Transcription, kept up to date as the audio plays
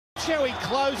Watch how he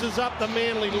closes up the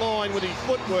Manly line with his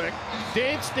footwork.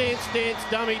 Dance, dance, dance,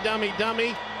 dummy, dummy,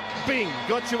 dummy. Bing,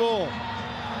 got you all.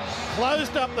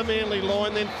 Closed up the Manly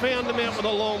line, then found him out with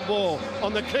a long ball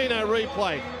on the Keno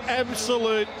replay.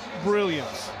 Absolute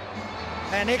brilliance.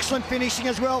 And excellent finishing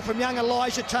as well from young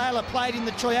Elijah Taylor, played in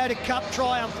the Toyota Cup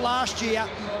Triumph last year.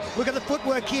 Look at the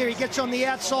footwork here. He gets on the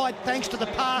outside thanks to the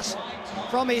pass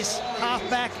from his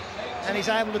halfback, and he's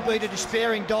able to beat a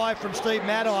despairing dive from Steve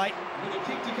Maddai.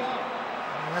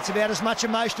 And that's about as much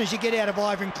emotion as you get out of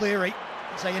Ivan Cleary.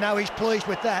 So you know he's pleased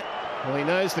with that. Well, he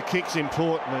knows the kick's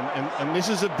important, and this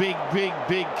is a big, big,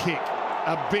 big kick.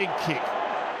 A big kick.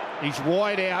 He's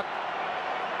wide out.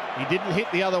 He didn't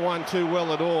hit the other one too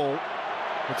well at all,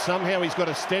 but somehow he's got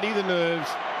to steady the nerves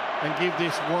and give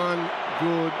this one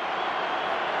good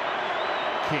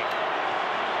kick.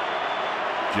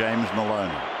 James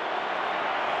Maloney.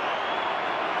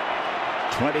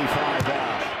 25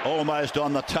 out, almost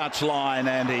on the touchline,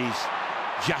 and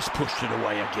he's just pushed it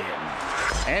away again.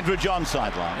 Andrew John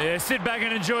sideline. Yeah, sit back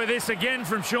and enjoy this again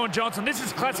from Shaun Johnson. This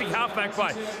is classic halfback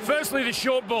play. Firstly, the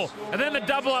short ball, and then the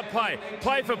double-up play.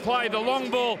 Play for play, the long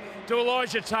ball to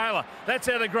Elijah Taylor. That's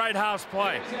how the great halves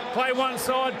play. Play one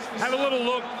side, have a little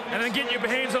look, and then get your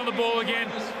hands on the ball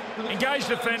again. Engage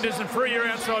defenders and free your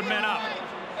outside men up.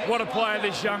 What a player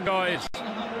this young guy is.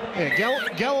 Yeah,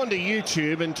 go onto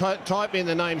YouTube and type in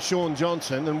the name Shaun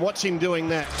Johnson and watch him doing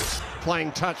that,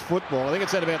 playing touch football. I think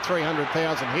it's at about 300,000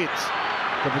 hits,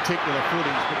 the particular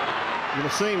footage. But you'll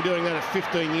see him doing that at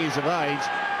 15 years of age.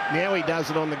 Now he does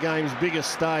it on the game's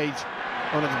biggest stage,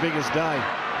 on its biggest day.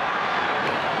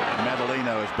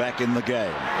 Madalino is back in the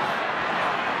game.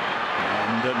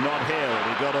 And not held.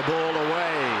 He got a ball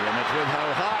away, and it's with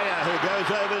Ohio, who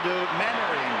goes over to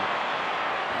Mannering.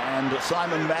 And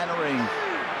Simon Mannering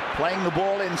playing the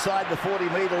ball inside the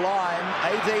 40-metre line.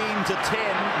 18-10,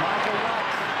 Michael Luck,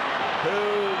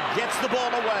 who gets the ball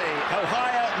away.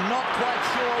 Ohio not quite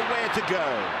sure where to go.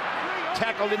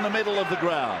 Tackled in the middle of the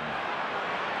ground.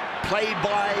 Played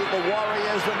by the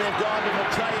Warriors, and they've gone to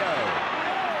Mateo.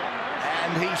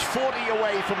 And he's 40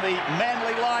 away from the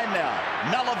Manly line now.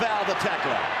 Nullavow the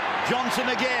tackler. Johnson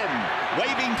again,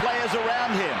 waving players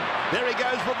around him. There he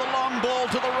goes with the long ball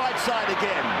to the right side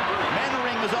again.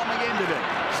 Mannering is on the end of it.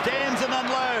 Stands and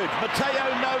unloads. Mateo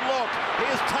no look.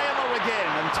 Here's Taylor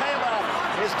again, and Taylor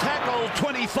is tackled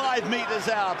 25 metres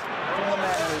out from the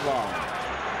Manly line.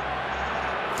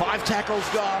 5 tackles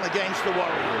gone against the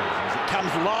Warriors. As it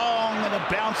comes long and it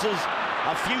bounces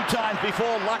a few times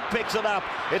before Luck picks it up.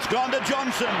 It's gone to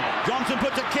Johnson. Johnson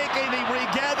puts a kick in, he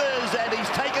regathers, and he's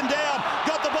taken down.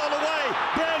 Got the ball away.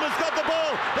 Brown has got the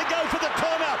ball. They go for the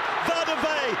corner.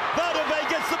 Vardavey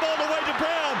gets the ball away to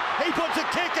Brown. He puts a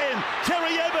kick in.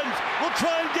 Terry Evans will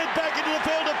try and get back into the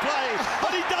field of play, but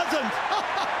he doesn't.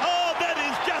 Oh, that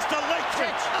is just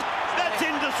electric. That's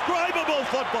indescribable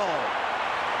football.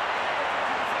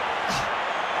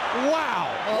 Wow.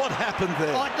 What happened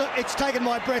there? It's taken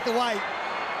my breath away.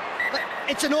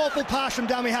 It's an awful pass from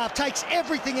dummy half. Takes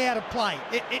everything out of play.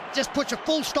 It just puts a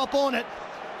full stop on it.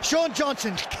 Shaun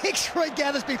Johnson kicks,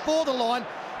 regathers before the line.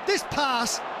 This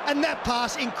pass and that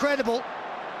pass, incredible.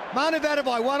 Manu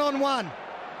Vatuvei one-on-one.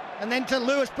 And then to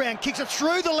Lewis Brown. Kicks it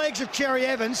through the legs of Cherry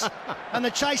Evans. And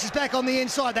the chase is back on the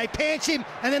inside. They pants him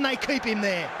and then they keep him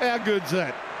there. How good's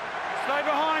that? Stay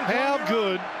behind. How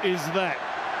good is that?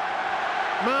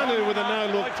 Manu with a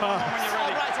no-look pass.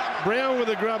 Brown with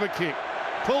a grubber kick.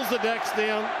 Pulls the Dax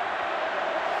down.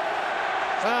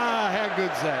 Ah, how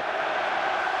good's that?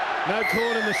 No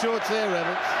corn in the shorts there,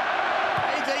 Rabbits.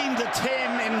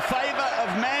 18-10 in favour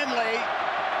of Manly,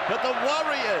 but the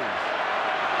Warriors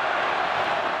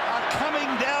are coming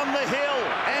down the hill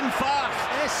and fast.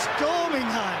 They're storming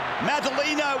home.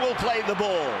 Madalino will play the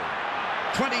ball.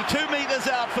 22 metres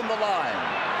out from the line.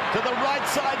 To the right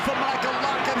side for Michael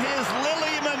Luck, and here's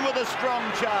Lillyman with a strong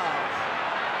charge.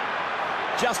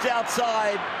 Just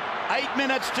outside, 8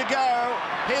 minutes to go.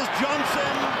 Here's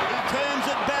Johnson, he turns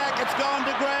it back, it's gone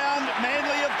to ground.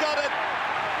 Manly have got it.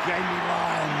 Jamie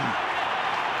Lyon.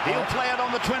 He'll play it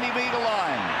on the 20-metre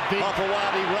line.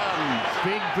 Papawadi runs.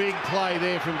 Big play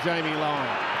there from Jamie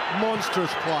Lyon.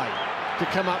 Monstrous play to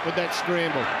come up with that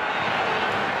scramble.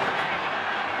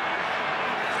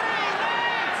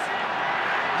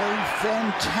 A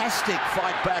fantastic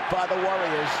fight back by the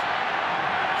Warriors.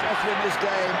 Just when this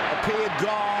game appeared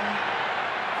gone,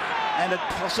 and it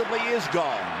possibly is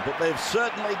gone, but they've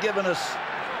certainly given us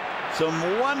some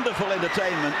wonderful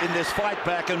entertainment in this fight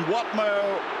back, and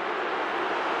Watmo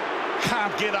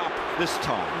can't get up this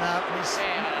time. No,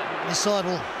 this side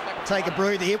will take a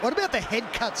breather here. What about the head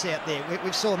cuts out there?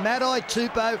 We saw Maddai,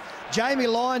 Tupou, Jamie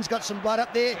Lyons got some blood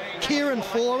up there, Kieran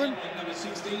Foran.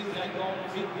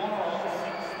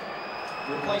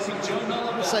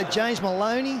 So James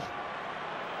Maloney.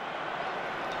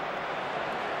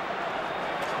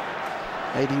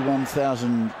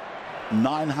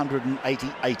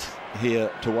 81,988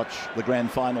 here to watch the grand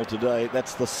final today.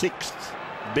 That's the 6th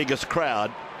biggest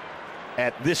crowd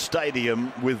at this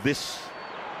stadium with this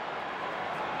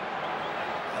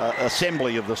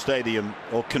assembly of the stadium,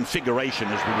 or configuration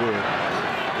is the word.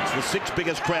 It's the 6th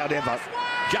biggest crowd ever,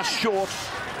 just short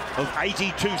of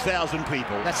 82,000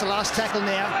 people. That's the last tackle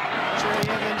now. Cherry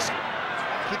Evans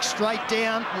kicks straight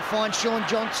down. We'll find Sean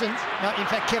Johnson. No, in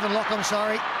fact, Kevin Locke, I'm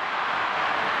sorry.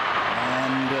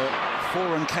 And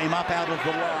Foran came up out of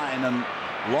the line, and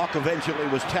Locke eventually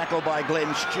was tackled by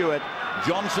Glenn Stewart.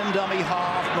 Johnson dummy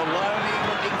half, Maloney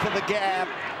looking for the gap.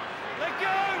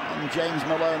 And James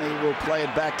Maloney will play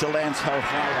it back to Lance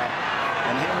Hohaya.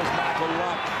 And here is Michael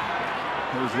Locke,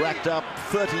 who's racked up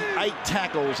 38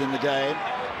 tackles in the game.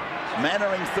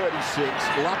 Mannering 36,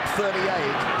 Locke 38.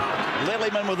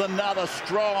 Lillyman with another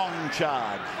strong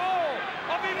charge.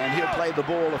 And he'll play the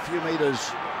ball a few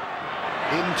metres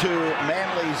into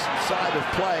Manly's side of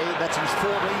play. That's his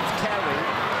 14th carry.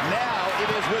 Now it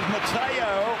is with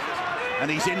Mateo,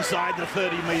 and he's inside the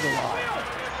 30-metre line.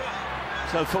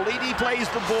 So Feliti plays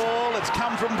the ball. It's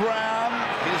come from Brown.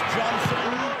 Here's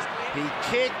Johnson. He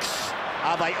kicks.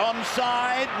 Are they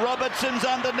onside? Robertson's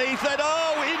underneath it.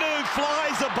 Oh, Inu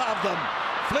flies above them.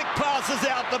 Flick passes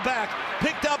out the back.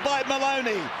 Picked up by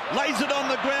Maloney. Lays it on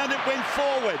the ground. It went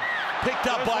forward. Picked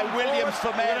up by Williams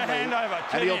for Manly.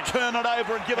 And he'll turn it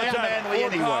over and give it to Manly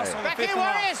anyway. Back here,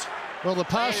 Warriors! Well, the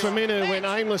pass from Inu went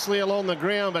aimlessly along the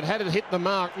ground, but had it hit the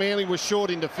mark, Manly was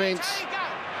short in defence.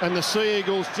 And the Sea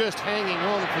Eagles just hanging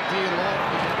on for dear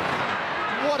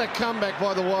life. What a comeback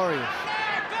by the Warriors.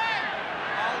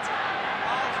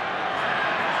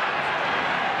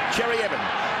 Cherry Evans,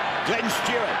 Glenn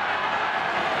Stewart.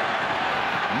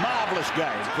 Marvellous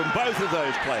game from both of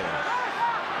those players.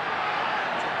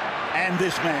 And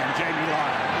this man, Jamie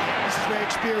Lyon. This is where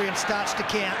experience starts to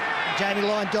count. Jamie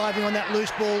Lyon diving on that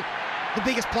loose ball. The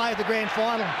biggest play of the grand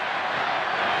final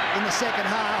in the second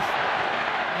half.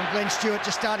 And Glenn Stewart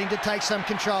just starting to take some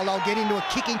control. They'll get into a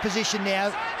kicking position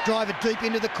now. Drive it deep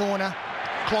into the corner.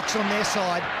 Clock's on their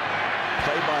side.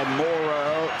 Play by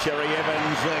Moro. Cherry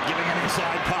Evans giving an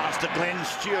inside pass to Glenn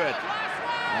Stewart.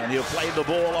 And he'll play the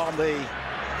ball on the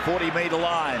 40-metre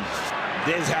line.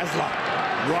 Des Hasler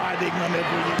riding them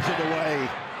every inch of the way.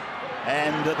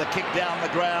 And the kick down the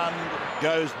ground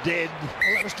goes dead. Well,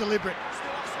 that was deliberate.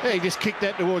 Yeah, he just kicked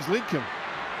that towards Lidcombe.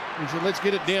 He said, let's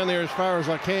get it down there as far as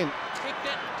I can.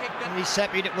 And he's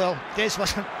happy that, well, Des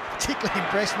wasn't particularly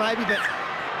impressed maybe, but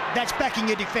that's backing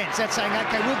your defence. That's saying,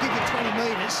 OK, we'll give you 20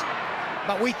 metres,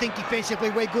 but we think defensively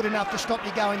we're good enough to stop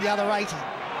you going the other 80.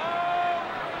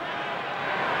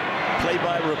 Play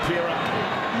by Rapira.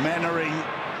 Mannering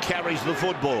carries the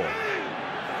football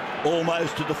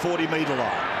almost to the 40-metre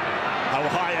line.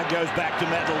 Ohio goes back to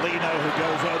Madalino, who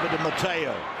goes over to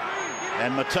Mateo.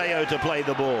 And Mateo to play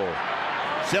the ball.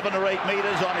 7 or 8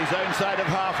 metres on his own side of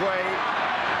halfway.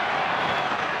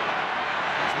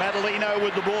 It's Madalino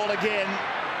with the ball again.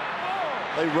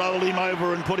 They roll him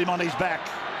over and put him on his back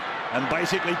and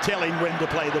basically tell him when to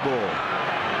play the ball.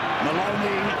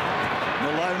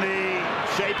 Maloney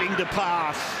shaping to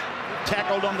pass.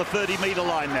 Tackled on the 30-metre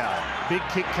line now. Big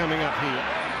kick coming up here.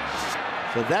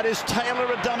 So that is Taylor,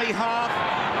 a dummy half.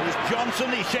 There's Johnson,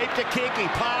 he shaped a kick, he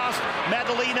passed.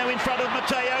 Madalino in front of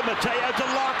Mateo. Mateo to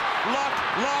Locke.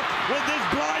 Locke with this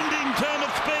blinding turn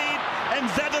of speed. And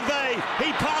Zadave,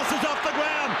 he passes off the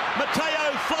ground.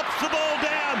 Mateo flops the ball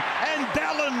down. And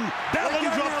Dallin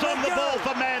drops on the ball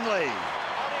for Manly.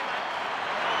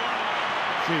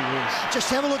 Gee whiz.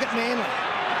 Just have a look at Manly.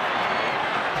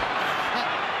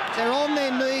 They're on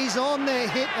their knees, on their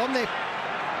hip, on their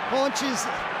haunches.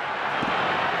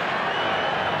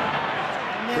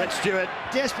 Brett Stewart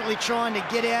desperately trying to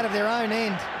get out of their own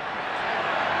end.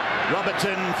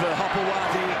 Robertson for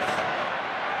Hopewati.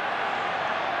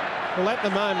 Well, at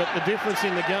the moment, the difference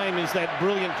in the game is that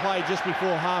brilliant play just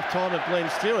before half-time of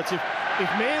Glenn Stewart's. If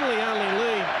Manly only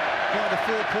lead by the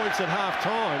 4 points at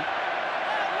half-time,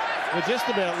 we're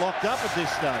just about locked up at this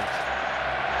stage.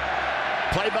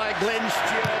 Play by Glenn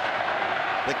Stewart.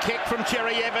 The kick from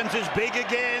Cherry Evans is big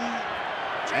again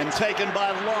and taken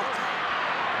by Locke.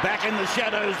 Back in the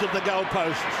shadows of the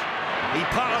goalposts. He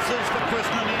passes for Chris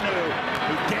Maninu,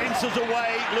 who dances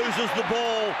away, loses the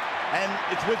ball, and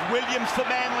it's with Williams for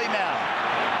Manly now.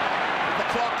 The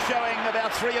clock showing about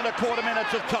 3 1/4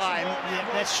 minutes of time. Yeah,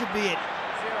 that should be it.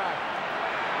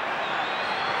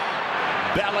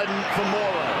 Ballon for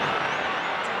Moro.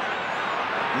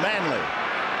 Manly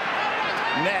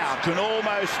now can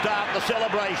almost start the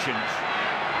celebrations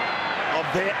of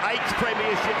their 8th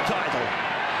premiership title.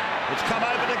 It's come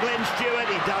over to Glenn Stewart.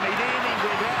 He dummied in, he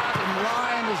went out, and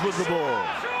Lyon is with the ball.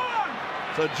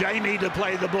 So Jamie to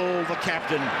play the ball, the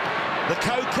captain. The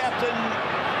co-captain,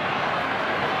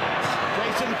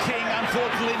 Jason King,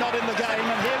 unfortunately not in the game.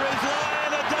 And here is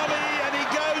Lyon, a dummy, and he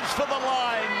goes for the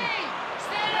line.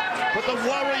 But the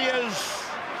Warriors,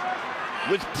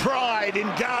 with pride in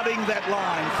guarding that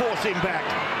line, force him back.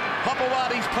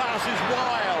 Hopewadi's pass is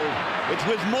wild. It's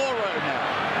with Moro now.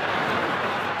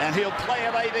 And he'll play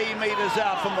it 18 metres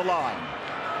out from the line.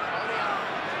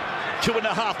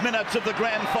 2.5 minutes of the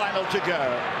grand final to go.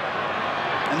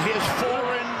 And here's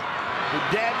Foran, who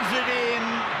dabs it in.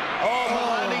 Oh,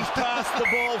 Maloney's passed the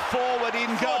ball forward in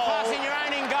goal. Passing your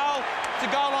own in goal. It's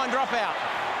a goal line dropout.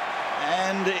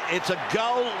 And it's a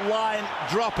goal line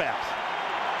dropout.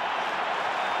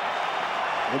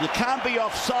 Well, you can't be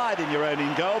offside in your own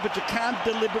in goal, but you can't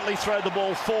deliberately throw the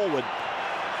ball forward.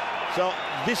 So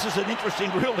this is an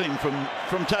interesting ruling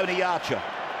from Tony Archer.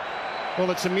 Well,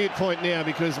 it's a moot point now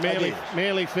because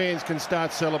Manly fans can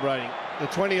start celebrating. The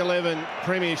 2011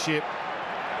 premiership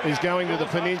is going to the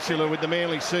Peninsula with the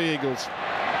Manly Sea Eagles.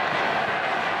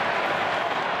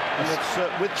 And it's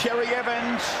with Cherry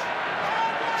Evans.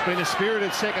 It's been a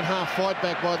spirited second half fight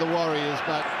back by the Warriors,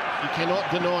 but you cannot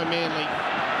deny Manly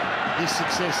this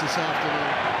success this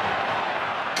afternoon.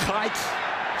 Kite,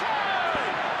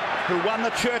 who won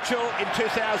the Churchill in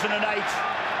 2008.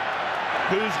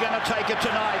 Who's going to take it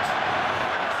tonight?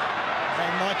 They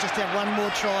might just have one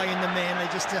more try in the Manly.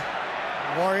 The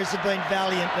Warriors have been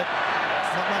valiant, but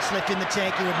not much left in the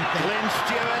tank, you wouldn't think. Glenn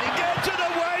Stewart, he gets it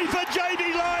away for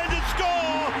Jamie Lyon to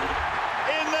score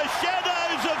in the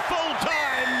shadows of full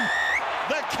time.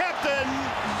 The captain,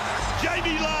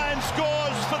 Jamie Lyon,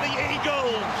 scores for the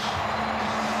Eagles.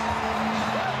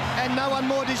 And no one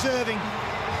more deserving.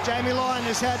 Jamie Lyon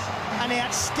has had an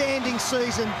outstanding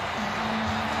season.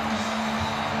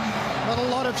 Not a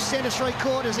lot of centre three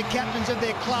quarters are captains of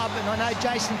their club, and I know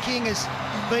Jason King has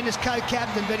been his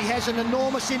co-captain, but he has an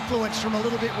enormous influence from a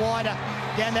little bit wider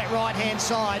down that right-hand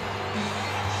side.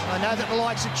 I know that the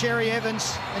likes of Cherry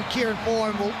Evans and Kieran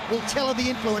Foran will tell of the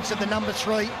influence of the number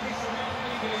 3.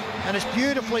 And it's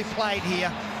beautifully played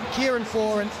here. Kieran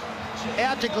Foran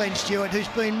out to Glenn Stewart, who's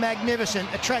been magnificent,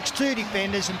 attracts 2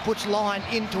 defenders and puts Lyon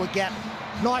into a gap.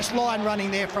 Nice line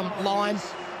running there from Lyon.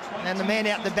 And the man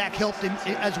out the back helped him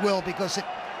as well because it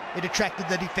attracted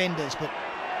the defenders. But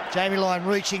Jamie Lyon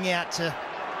reaching out to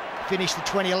finish the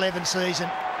 2011 season.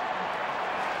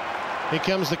 Here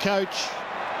comes the coach.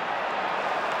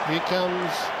 Here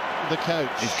comes the coach.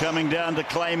 He's coming down to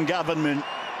claim government.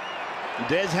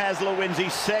 Des Hasler wins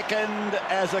his 2nd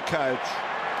as a coach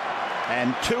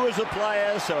and 2 as a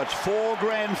player, so it's 4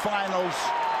 grand finals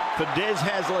for Des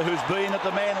Hasler, who's been at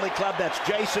the Manly club. That's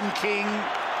Jason King,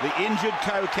 the injured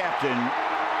co-captain.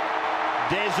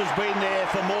 Des has been there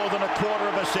for more than a quarter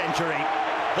of a century.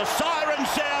 The siren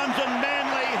sounds and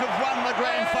Manly have won the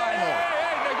grand final.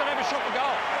 They've got to have a shot for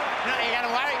goal. No, you're going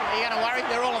to worry. You're going to worry.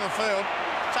 They're all on the field.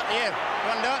 It's up to you. You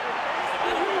want to do it?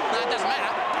 No, it doesn't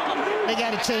matter. They're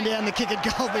going to turn down the kick at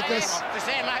goal because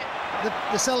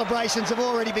the celebrations have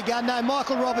already begun. No,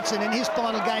 Michael Robertson in his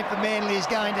final game for Manly is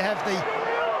going to have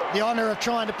the honour of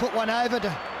trying to put one over to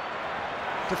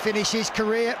finish his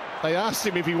career. They asked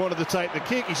him if he wanted to take the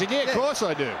kick. He said, yeah, of course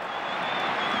I do.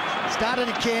 Started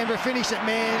at Canberra, finished at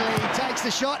Manly. He takes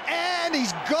the shot and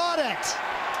he's got it.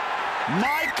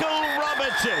 Michael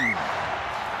Robertson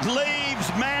leaves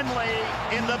Manly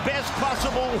in the best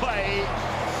possible way.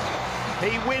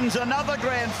 He wins another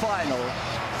grand final.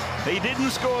 He didn't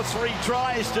score 3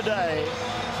 tries today,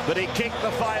 but he kicked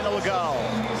the final goal.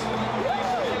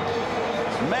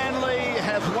 Manly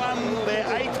has won their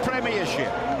 8th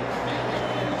premiership.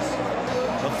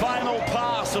 The final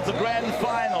pass of the grand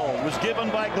final was given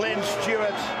by Glenn Stewart,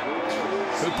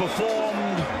 who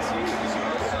performed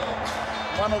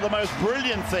one of the most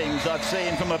brilliant things I've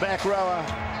seen from a back rower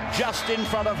just in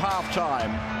front of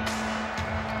half-time.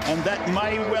 And that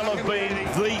may well have been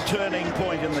the turning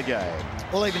point in the game.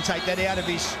 We'll even take that out of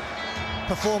his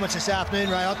performance this afternoon,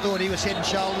 Ray. I thought he was head and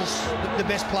shoulders the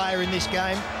best player in this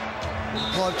game. The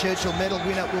Clive Churchill medal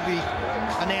winner will be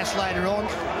announced later on,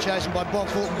 chosen by Bob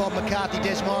Fulton, Bob McCarthy,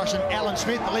 Des Morrison, Alan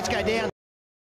Smith. But let's go down